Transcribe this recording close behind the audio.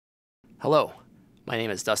Hello, my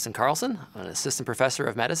name is Dustin Carlson. I'm an assistant professor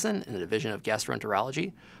of medicine in the Division of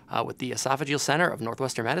Gastroenterology with the Esophageal Center of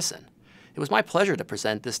Northwestern Medicine. It was my pleasure to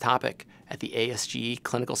present this topic at the ASGE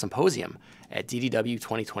Clinical Symposium at DDW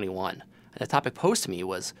 2021. And the topic posed to me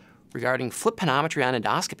was regarding FLIP Panometry on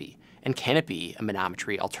endoscopy, and can it be a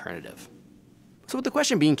manometry alternative? So with the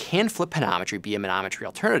question being, can FLIP Panometry be a manometry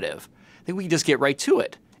alternative, I think we can just get right to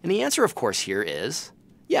it. And the answer, of course, here is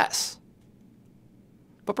yes.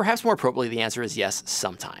 But perhaps more appropriately, the answer is yes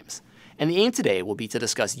sometimes. And the aim today will be to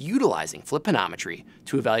discuss utilizing FLIP Panometry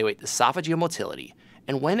to evaluate esophageal motility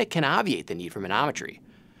and when it can obviate the need for manometry,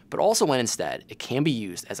 but also when instead it can be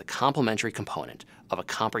used as a complementary component of a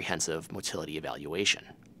comprehensive motility evaluation.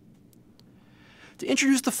 To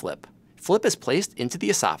introduce the FLIP, FLIP is placed into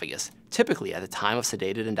the esophagus typically at the time of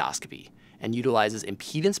sedated endoscopy and utilizes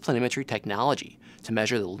impedance planimetry technology to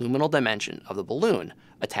measure the luminal dimension of the balloon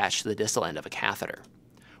attached to the distal end of a catheter.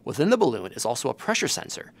 Within the balloon is also a pressure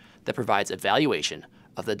sensor that provides evaluation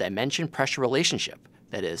of the dimension-pressure relationship,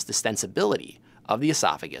 that is, the distensibility of the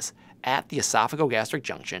esophagus at the esophagogastric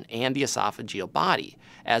junction and the esophageal body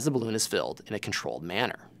as the balloon is filled in a controlled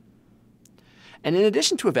manner. And in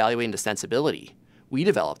addition to evaluating distensibility, we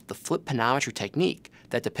developed the FLIP Panometry technique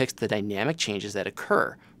that depicts the dynamic changes that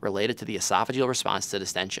occur related to the esophageal response to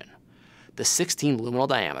distension. The 16 luminal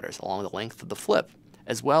diameters along the length of the FLIP,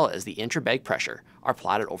 as well as the intra-bag pressure, are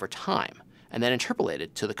plotted over time and then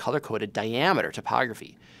interpolated to the color-coded diameter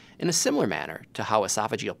topography in a similar manner to how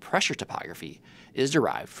esophageal pressure topography is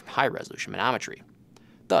derived from high-resolution manometry.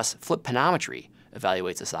 Thus, FLIP Panometry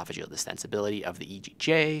evaluates esophageal distensibility of the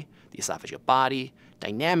EGJ, the esophageal body,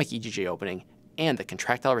 dynamic EGJ opening, and the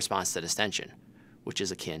contractile response to distension, which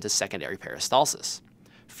is akin to secondary peristalsis.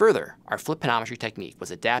 Further, our FLIP Panometry technique was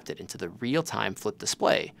adapted into the real-time FLIP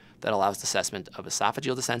display that allows assessment of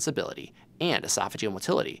esophageal distensibility and esophageal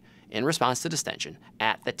motility in response to distension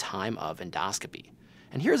at the time of endoscopy.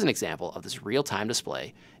 And here's an example of this real-time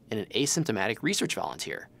display in an asymptomatic research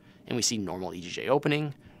volunteer. And we see normal EGJ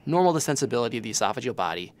opening, normal distensibility of the esophageal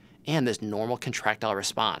body, and this normal contractile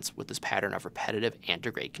response with this pattern of repetitive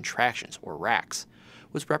antegrade contractions, or RACs,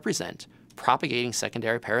 which represent propagating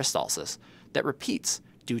secondary peristalsis that repeats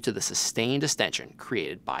due to the sustained distension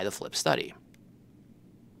created by the FLIP study.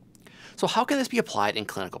 So how can this be applied in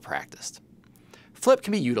clinical practice? FLIP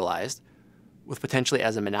can be utilized with potentially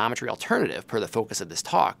as a manometry alternative, per the focus of this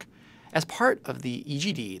talk, as part of the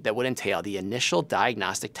EGD that would entail the initial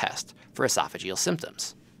diagnostic test for esophageal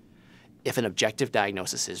symptoms. If an objective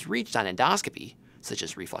diagnosis is reached on endoscopy, such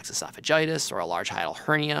as reflux esophagitis or a large hiatal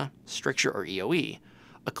hernia, stricture, or EOE,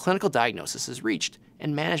 a clinical diagnosis is reached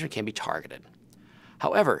and management can be targeted.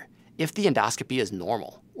 However, if the endoscopy is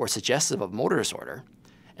normal or suggestive of motor disorder,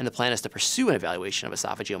 and the plan is to pursue an evaluation of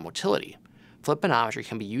esophageal motility, FLIP Panometry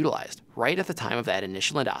can be utilized right at the time of that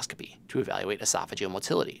initial endoscopy to evaluate esophageal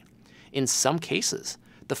motility. In some cases,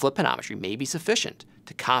 the FLIP Panometry may be sufficient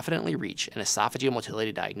to confidently reach an esophageal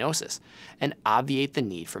motility diagnosis and obviate the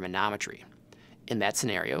need for manometry. In that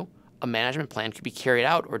scenario, a management plan could be carried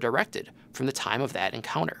out or directed from the time of that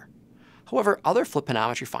encounter. However, other FLIP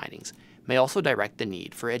Panometry findings may also direct the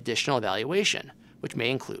need for additional evaluation, which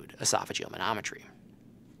may include esophageal manometry.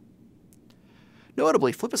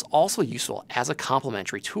 Notably, FLIP is also useful as a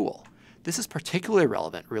complementary tool. This is particularly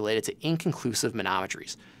relevant related to inconclusive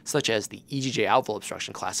manometries, such as the EGJ outflow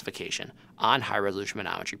obstruction classification on high-resolution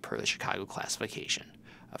manometry per the Chicago classification,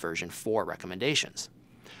 version 4 recommendations.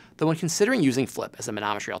 Though when considering using FLIP as a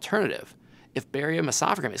manometry alternative, if barium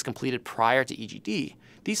esophagram is completed prior to EGD,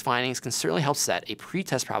 these findings can certainly help set a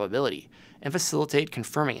pretest probability and facilitate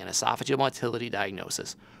confirming an esophageal motility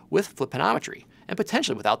diagnosis with FLIP Panometry, and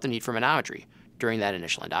potentially without the need for manometry during that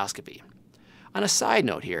initial endoscopy. On a side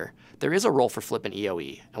note here, there is a role for FLIP in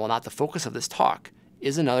EOE, and while not the focus of this talk,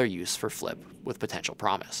 is another use for FLIP with potential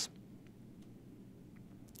promise.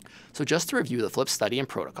 So just to review the FLIP study and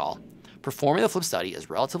protocol, performing the FLIP study is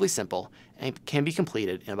relatively simple and can be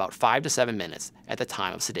completed in about 5 to 7 minutes at the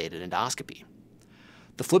time of sedated endoscopy.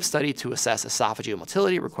 The FLIP study to assess esophageal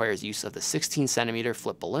motility requires use of the 16 centimeter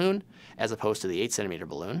FLIP balloon as opposed to the 8 centimeter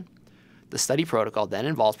balloon. The study protocol then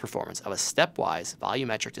involves performance of a stepwise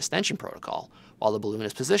volumetric distension protocol while the balloon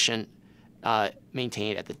is positioned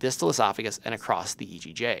maintained at the distal esophagus and across the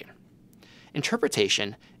EGJ.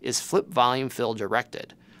 Interpretation is FLIP volume fill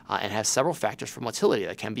directed and has several factors for motility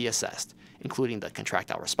that can be assessed, including the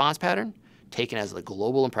contractile response pattern, taken as the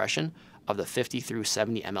global impression of the 50 through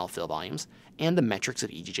 70 ml fill volumes, and the metrics of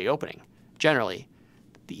EGJ opening. Generally,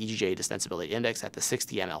 the EGJ distensibility index at the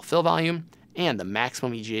 60 ml fill volume, and the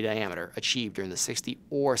maximum EGJ diameter achieved during the 60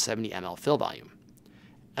 or 70 ml fill volume.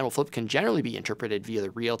 and while FLIP can generally be interpreted via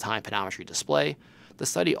the real-time panometry display, the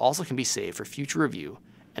study also can be saved for future review,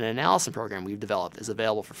 and an analysis program we've developed is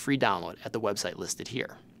available for free download at the website listed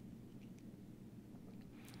here.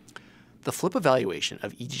 The FLIP evaluation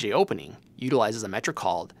of EGJ opening utilizes a metric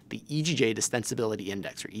called the EGJ Distensibility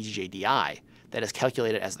Index, or EGJ-DI, that is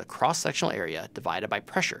calculated as the cross-sectional area divided by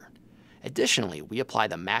pressure. Additionally, we apply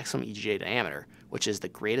the maximum EGJ diameter, which is the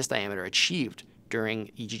greatest diameter achieved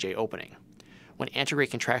during EGJ opening. When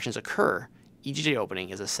antegrade contractions occur, EGJ opening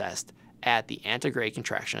is assessed at the antegrade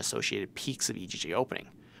contraction-associated peaks of EGJ opening.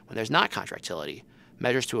 When there's not contractility,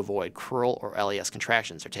 measures to avoid crural or LES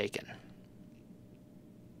contractions are taken.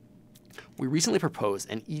 We recently proposed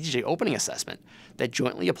an EGJ opening assessment that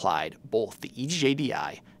jointly applied both the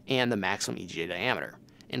EGJ-DI and the maximum EGJ diameter.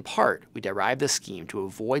 In part, we derived this scheme to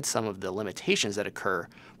avoid some of the limitations that occur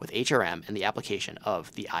with HRM and the application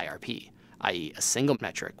of the IRP, i.e. a single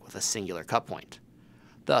metric with a singular cut point.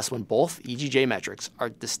 Thus, when both EGJ metrics are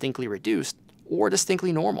distinctly reduced or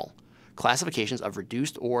distinctly normal, classifications of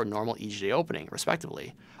reduced or normal EGJ opening,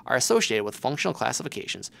 respectively, are associated with functional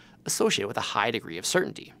classifications associated with a high degree of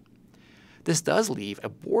certainty. This does leave a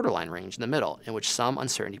borderline range in the middle in which some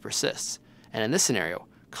uncertainty persists, and in this scenario,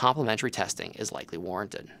 complementary testing is likely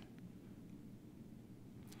warranted.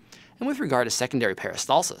 And with regard to secondary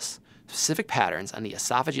peristalsis, specific patterns on the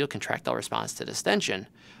esophageal contractile response to distension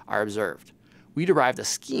are observed. We derived a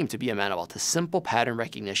scheme to be amenable to simple pattern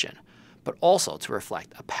recognition, but also to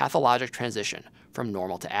reflect a pathologic transition from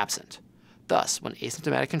normal to absent. Thus, when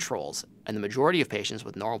asymptomatic controls and the majority of patients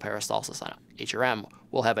with normal peristalsis on HRM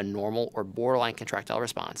will have a normal or borderline contractile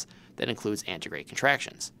response that includes antegrade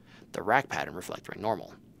contractions, the rack pattern reflecting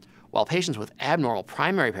normal, while patients with abnormal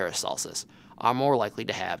primary peristalsis are more likely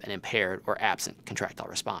to have an impaired or absent contractile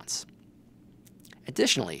response.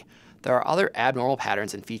 Additionally, there are other abnormal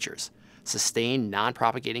patterns and features: sustained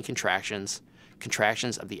non-propagating contractions,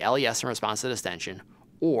 contractions of the LES in response to distension,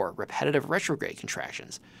 or repetitive retrograde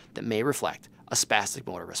contractions that may reflect a spastic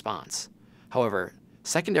motor response. However,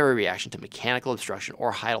 secondary reaction to mechanical obstruction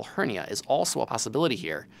or hiatal hernia is also a possibility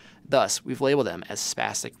here. Thus, we've labeled them as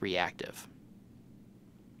spastic reactive.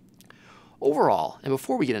 Overall, and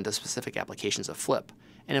before we get into specific applications of FLIP,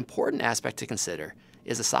 an important aspect to consider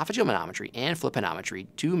is esophageal manometry and FLIP panometry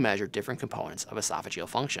do measure different components of esophageal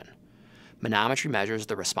function. Manometry measures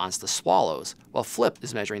the response to swallows, while FLIP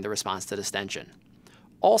is measuring the response to distension.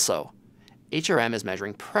 Also, HRM is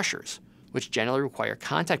measuring pressures, which generally require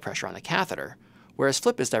contact pressure on the catheter, whereas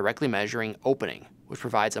FLIP is directly measuring opening, which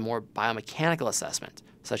provides a more biomechanical assessment,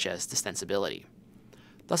 such as distensibility.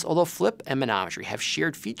 Thus, although FLIP and manometry have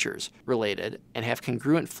shared features related and have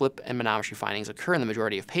congruent FLIP and manometry findings occur in the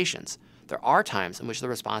majority of patients, there are times in which the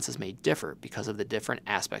responses may differ because of the different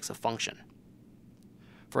aspects of function.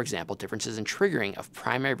 For example, differences in triggering of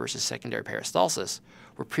primary versus secondary peristalsis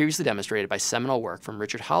were previously demonstrated by seminal work from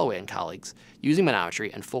Richard Holloway and colleagues using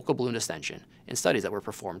manometry and focal balloon distension in studies that were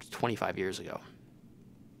performed 25 years ago.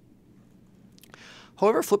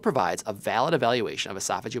 However, FLIP provides a valid evaluation of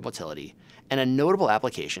esophageal motility, and a notable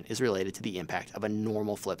application is related to the impact of a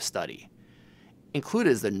normal FLIP study. Included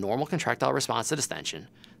is the normal contractile response to distension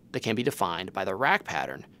that can be defined by the rack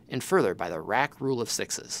pattern and further by the rack rule of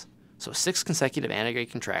sixes. So 6 consecutive antegrade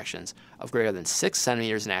contractions of greater than 6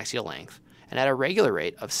 centimeters in axial length, and at a regular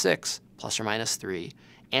rate of 6, plus or minus 3,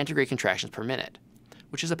 antegrade contractions per minute,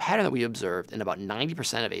 which is a pattern that we observed in about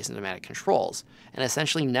 90% of asymptomatic controls, and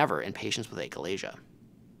essentially never in patients with achalasia.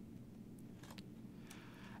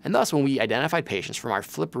 And thus, when we identified patients from our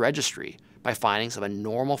FLIP registry by findings of a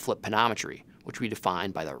normal FLIP panometry, which we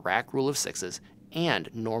defined by the rack rule of sixes and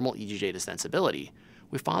normal EGJ distensibility,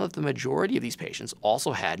 we found that the majority of these patients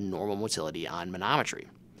also had normal motility on manometry.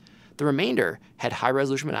 The remainder had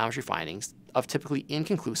high-resolution manometry findings of typically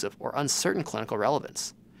inconclusive or uncertain clinical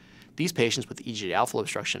relevance. These patients with EGJ outflow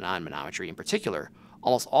obstruction on manometry in particular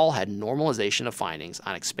almost all had normalization of findings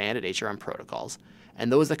on expanded HRM protocols,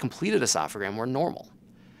 and those that completed esophagram were normal,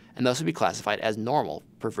 and thus would be classified as normal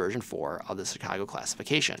per version 4 of the Chicago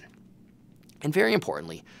classification. And very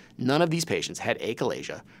importantly, none of these patients had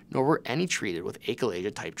achalasia, nor were any treated with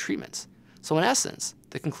achalasia-type treatments. So in essence,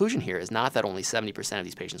 the conclusion here is not that only 70% of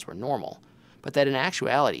these patients were normal, but that in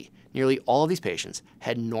actuality, nearly all of these patients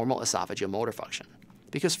had normal esophageal motor function.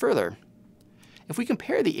 Because further, if we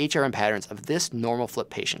compare the HRM patterns of this normal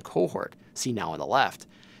FLIP patient cohort, seen now on the left,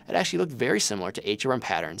 it actually looked very similar to HRM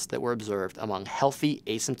patterns that were observed among healthy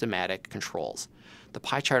asymptomatic controls. The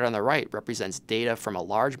pie chart on the right represents data from a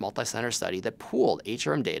large multi-center study that pooled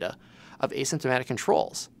HRM data of asymptomatic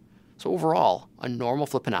controls. So overall, a normal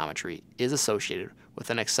FLIP panometry is associated with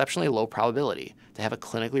an exceptionally low probability to have a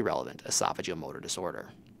clinically relevant esophageal motor disorder.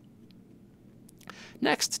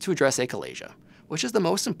 Next, to address achalasia, which is the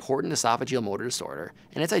most important esophageal motor disorder,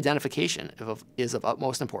 and its identification is of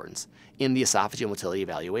utmost importance in the esophageal motility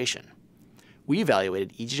evaluation. We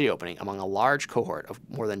evaluated EGJ opening among a large cohort of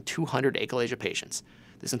more than 200 achalasia patients.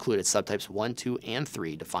 This included subtypes 1, 2, and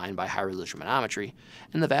 3 defined by high-resolution manometry,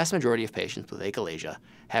 and the vast majority of patients with achalasia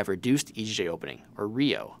have reduced EGJ opening, or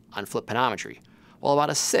REO, on FLIP Panometry, while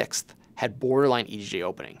about a sixth had borderline EGJ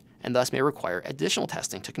opening, and thus may require additional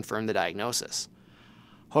testing to confirm the diagnosis.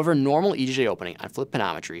 However, normal EGJ opening on FLIP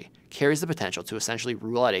Panometry carries the potential to essentially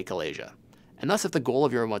rule out achalasia, and thus if the goal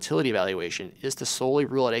of your motility evaluation is to solely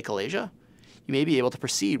rule out achalasia, you may be able to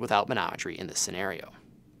proceed without manometry in this scenario.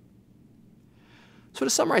 So to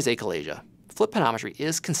summarize achalasia, FLIP Panometry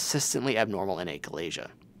is consistently abnormal in achalasia.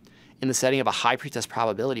 In the setting of a high pretest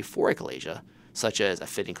probability for achalasia, such as a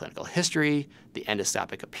fitting clinical history, the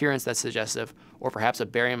endoscopic appearance that's suggestive, or perhaps a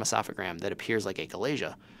barium esophagram that appears like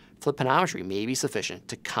achalasia, FLIP Panometry may be sufficient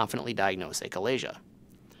to confidently diagnose achalasia.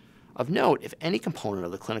 Of note, if any component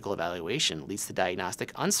of the clinical evaluation leads to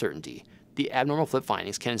diagnostic uncertainty, the abnormal FLIP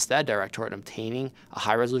findings can instead direct toward obtaining a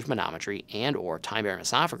high-resolution manometry and/or time-barium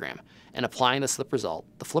esophagram and applying the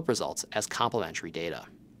FLIP results as complementary data.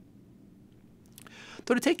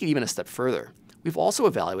 Though to take it even a step further, we've also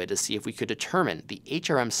evaluated to see if we could determine the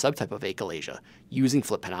HRM subtype of achalasia using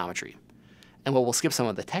FLIP Panometry. And while we'll skip some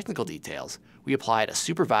of the technical details, we applied a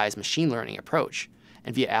supervised machine learning approach,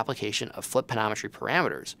 and via application of FLIP Panometry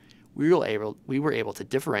parameters, we were able to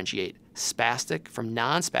differentiate spastic from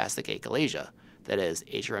non-spastic achalasia, that is,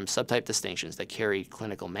 HRM subtype distinctions that carry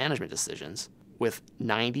clinical management decisions, with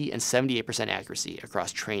 90 and 78% accuracy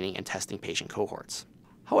across training and testing patient cohorts.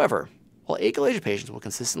 However, while achalasia patients will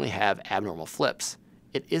consistently have abnormal FLIPs,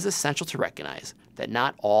 it is essential to recognize that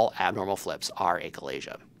not all abnormal FLIPs are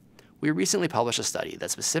achalasia. We recently published a study that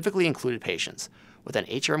specifically included patients with an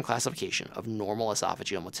HRM classification of normal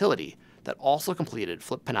esophageal motility that also completed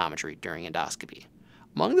FLIP Panometry during endoscopy.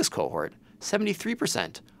 Among this cohort,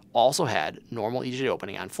 73% also had normal EGJ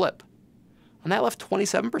opening on FLIP, and that left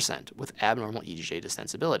 27% with abnormal EGJ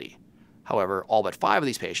distensibility. However, all but 5 of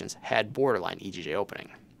these patients had borderline EGJ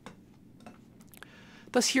opening.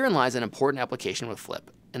 Thus, herein lies an important application with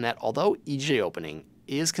FLIP, in that although EGJ opening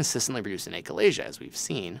is consistently reduced in achalasia, as we've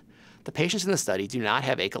seen, the patients in the study do not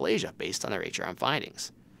have achalasia based on their HRM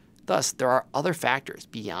findings. Thus, there are other factors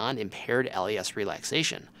beyond impaired LES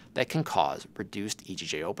relaxation that can cause reduced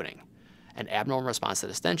EGJ opening. An abnormal response to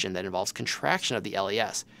distension that involves contraction of the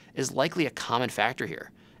LES is likely a common factor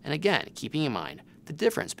here, and again, keeping in mind the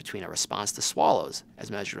difference between a response to swallows, as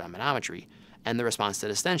measured on manometry, and the response to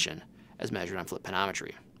distension, as measured on FLIP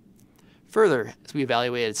Panometry. Further, as we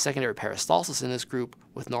evaluated secondary peristalsis in this group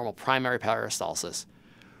with normal primary peristalsis,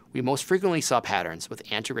 we most frequently saw patterns with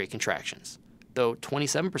anterograde contractions, though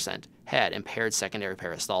 27% had impaired secondary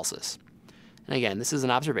peristalsis. And again, this is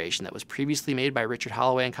an observation that was previously made by Richard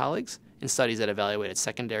Holloway and colleagues in studies that evaluated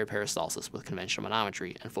secondary peristalsis with conventional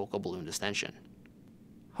manometry and focal balloon distension.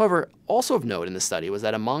 However, also of note in this study was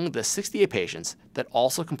that among the 68 patients that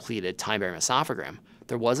also completed time-barium esophagram,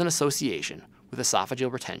 there was an association with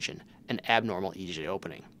esophageal retention and abnormal EGJ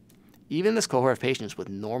opening, even in this cohort of patients with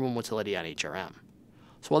normal motility on HRM.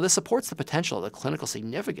 So while this supports the potential of the clinical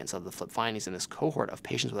significance of the FLIP findings in this cohort of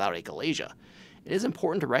patients without achalasia, it is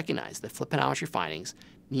important to recognize that FLIP Panometry findings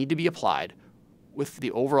need to be applied with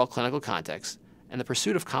the overall clinical context, and the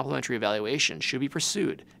pursuit of complementary evaluation should be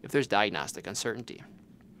pursued if there's diagnostic uncertainty.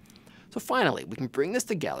 So finally, we can bring this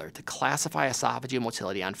together to classify esophageal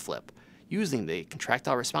motility on FLIP using the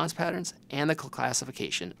contractile response patterns and the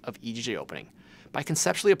classification of EGJ opening by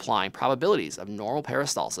conceptually applying probabilities of normal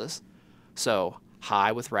peristalsis, so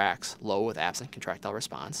high with RACs, low with absent contractile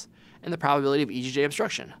response, and the probability of EGJ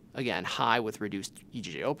obstruction, again, high with reduced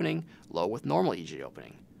EGJ opening, low with normal EGJ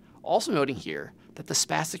opening. Also noting here that the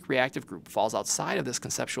spastic reactive group falls outside of this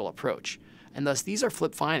conceptual approach, and thus these are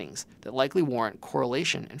FLIP findings that likely warrant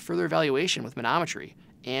correlation and further evaluation with manometry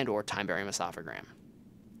and/or time-barium esophagram.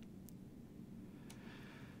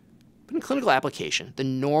 But in clinical application, the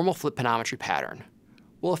normal FLIP Panometry pattern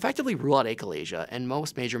will effectively rule out achalasia and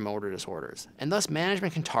most major motor disorders, and thus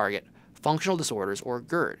management can target functional disorders or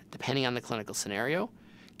GERD, depending on the clinical scenario.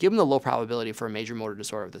 Given the low probability for a major motor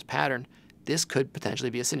disorder of this pattern, this could potentially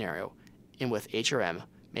be a scenario in which HRM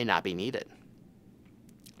may not be needed.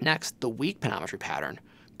 Next, the weak panometry pattern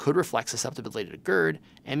could reflect susceptibility to GERD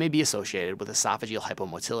and may be associated with esophageal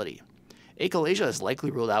hypomotility. Achalasia is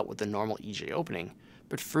likely ruled out with the normal EGJ opening,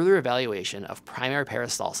 but further evaluation of primary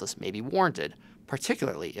peristalsis may be warranted,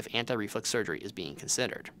 particularly if anti-reflux surgery is being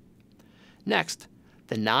considered. Next,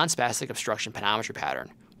 the non-spastic obstruction panometry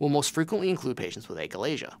pattern will most frequently include patients with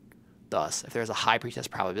achalasia. Thus, if there is a high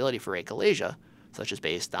pretest probability for achalasia, such as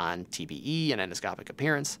based on TBE and endoscopic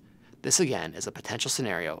appearance, this again is a potential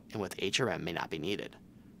scenario in which HRM may not be needed.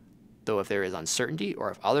 Though if there is uncertainty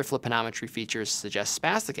or if other FLIP panometry features suggest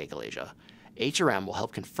spastic achalasia, HRM will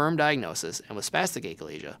help confirm diagnosis and with spastic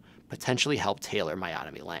achalasia, potentially help tailor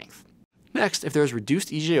myotomy length. Next, if there is reduced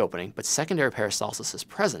EJ opening but secondary peristalsis is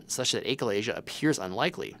present such that achalasia appears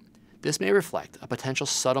unlikely, this may reflect a potential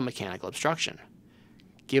subtle mechanical obstruction.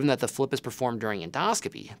 Given that the FLIP is performed during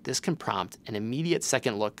endoscopy, this can prompt an immediate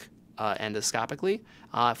second look endoscopically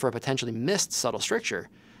for a potentially missed subtle stricture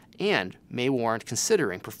and may warrant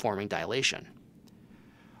considering performing dilation.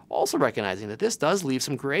 Also recognizing that this does leave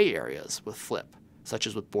some gray areas with FLIP, such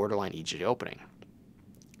as with borderline EJ opening.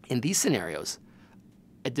 In these scenarios,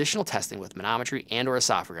 additional testing with manometry and/or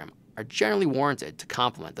esophagram are generally warranted to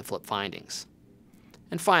complement the FLIP findings.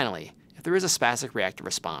 And finally, if there is a spastic reactive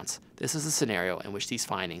response, this is a scenario in which these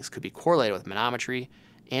findings could be correlated with manometry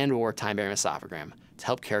and/or time-bearing esophagram to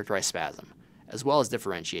help characterize spasm, as well as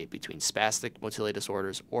differentiate between spastic motility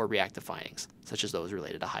disorders or reactive findings, such as those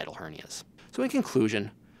related to hiatal hernias. So in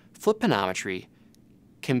conclusion, FLIP panometry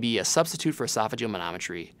can be a substitute for esophageal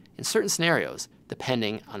manometry in certain scenarios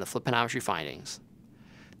depending on the FLIP panometry findings.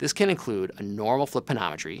 This can include a normal FLIP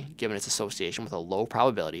panometry, given its association with a low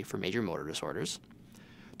probability for major motor disorders.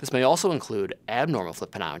 This may also include abnormal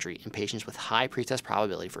FLIP panometry in patients with high pretest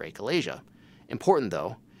probability for achalasia. Important,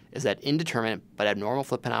 though, is that indeterminate but abnormal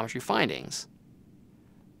FLIP panometry findings,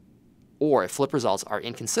 or if FLIP results are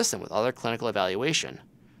inconsistent with other clinical evaluation,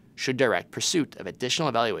 should direct pursuit of additional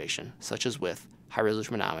evaluation, such as with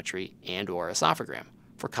high-resolution manometry and/or esophagram,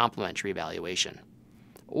 for complementary evaluation.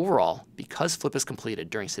 Overall, because FLIP is completed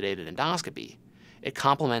during sedated endoscopy, it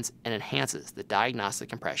complements and enhances the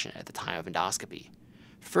diagnostic impression at the time of endoscopy.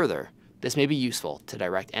 Further, this may be useful to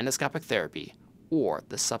direct endoscopic therapy or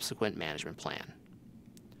the subsequent management plan.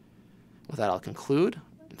 With that, I'll conclude.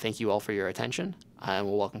 Thank you all for your attention, and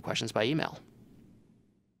we'll welcome questions by email.